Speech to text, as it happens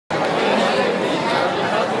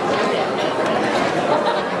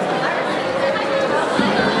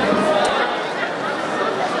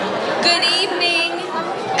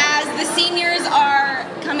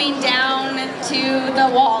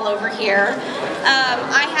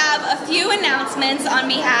I have a few announcements on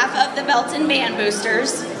behalf of the Belton Band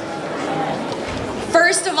Boosters.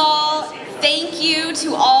 First of all, thank you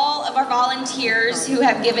to all of our volunteers who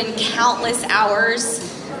have given countless hours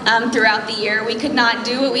throughout the year. We could not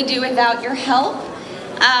do what we do without your help.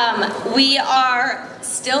 We are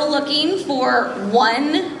still looking for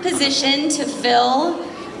one position to fill.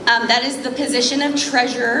 That is the position of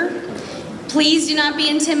treasurer. Please do not be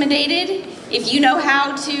intimidated. If you know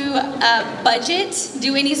how to budget,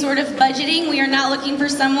 do any sort of budgeting. We are not looking for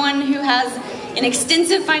someone who has an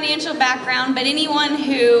extensive financial background, but anyone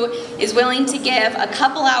who is willing to give a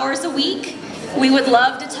couple hours a week. We would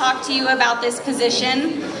love to talk to you about this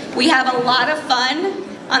position. We have a lot of fun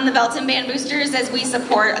on the Belton Band Boosters as we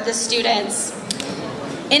support the students.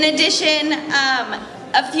 In addition,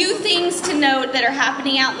 a few things to note that are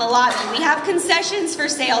happening out in the lobby. We have concessions for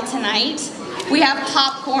sale tonight. We have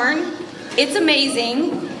popcorn. It's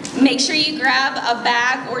amazing. Make sure you grab a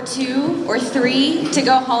bag or 2 or 3 to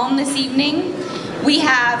go home this evening. We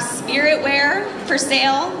have spiritware for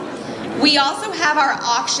sale. We also have our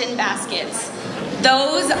auction baskets.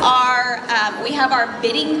 Those are, we have our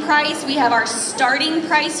bidding price. We have our starting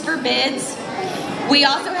price for bids. We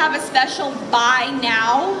also have a special buy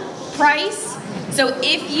now price. So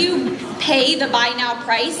if you pay the buy now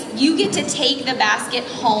price, you get to take the basket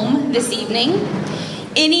home this evening.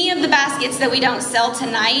 Any of the baskets that we don't sell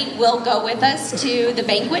tonight will go with us to the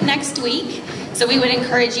banquet next week. So we would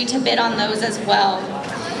encourage you to bid on those as well.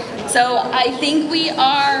 So I think we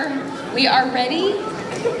are ready.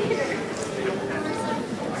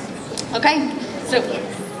 Okay, so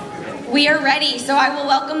we are ready. So I will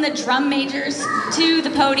welcome the drum majors to the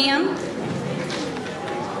podium.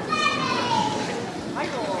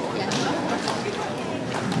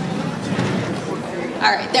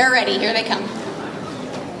 All right, they're ready. Here they come.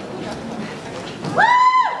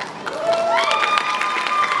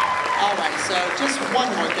 So just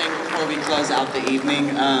one more thing before we close out the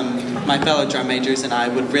evening. My fellow drum majors and I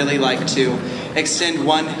would really like to extend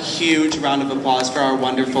one huge round of applause for our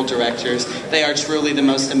wonderful directors. They are truly the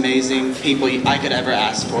most amazing people I could ever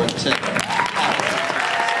ask for to have us.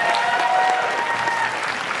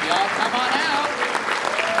 Y'all come on out.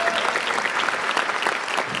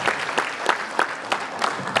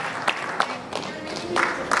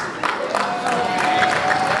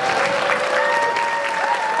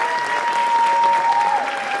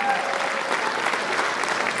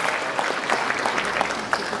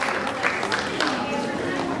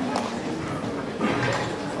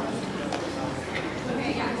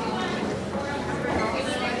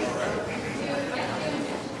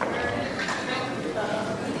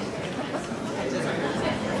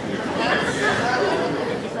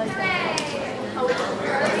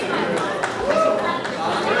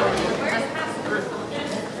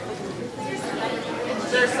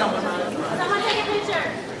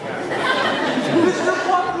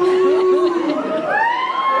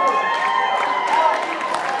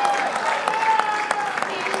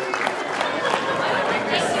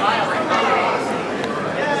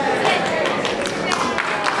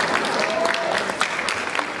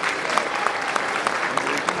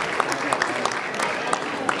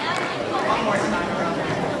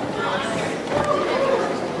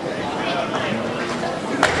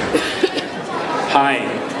 Hi,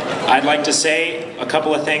 I'd like to say a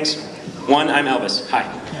couple of things. One, I'm Elvis. Hi.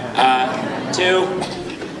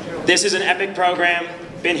 2, this is an epic program.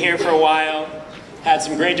 Been here for a while. Had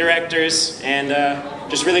some great directors, and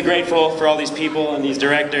just really grateful for all these people and these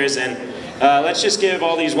directors. And let's just give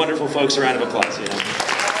all these wonderful folks a round of applause. You know.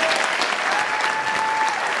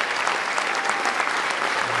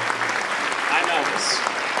 I'm Elvis.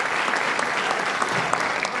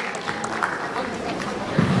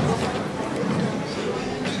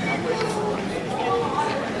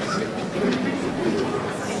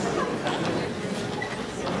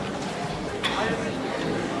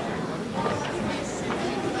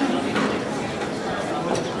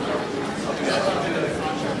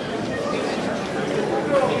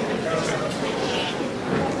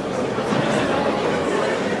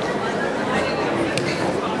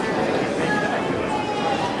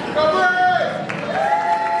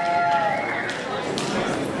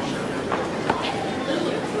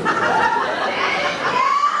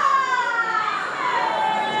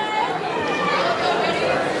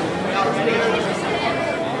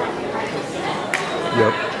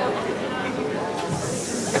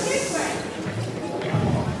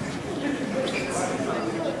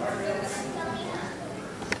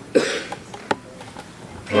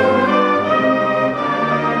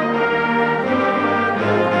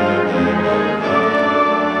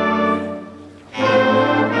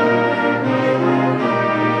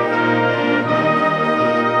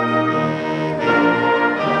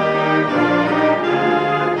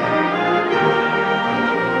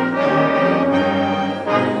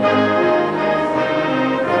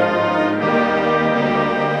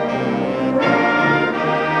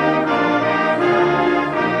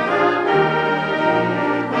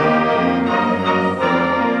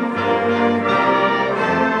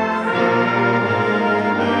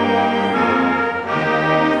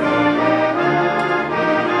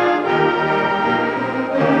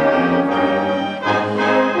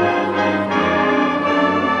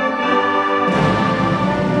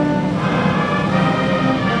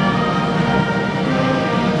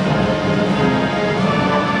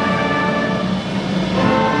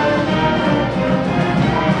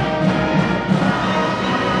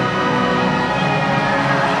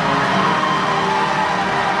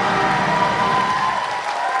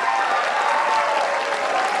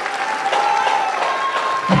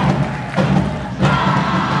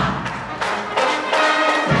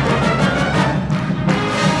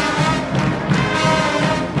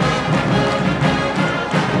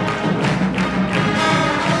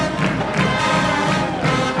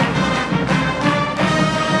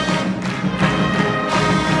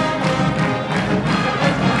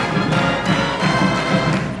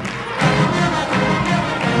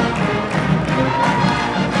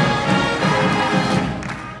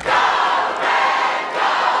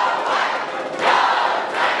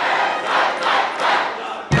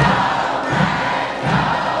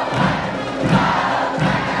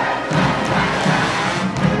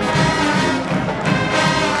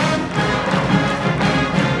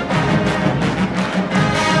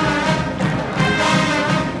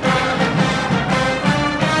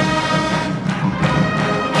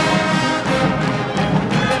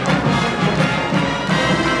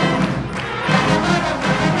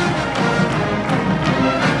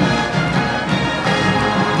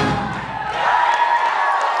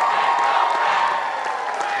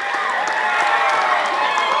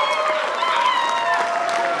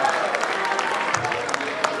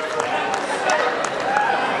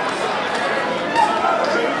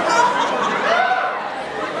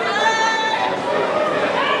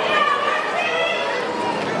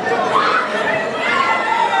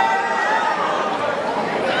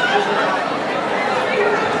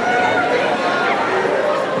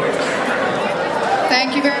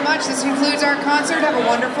 much. This concludes our concert. Have a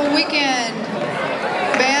wonderful weekend.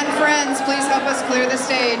 Band friends, please help us clear the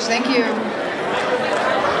stage. Thank you.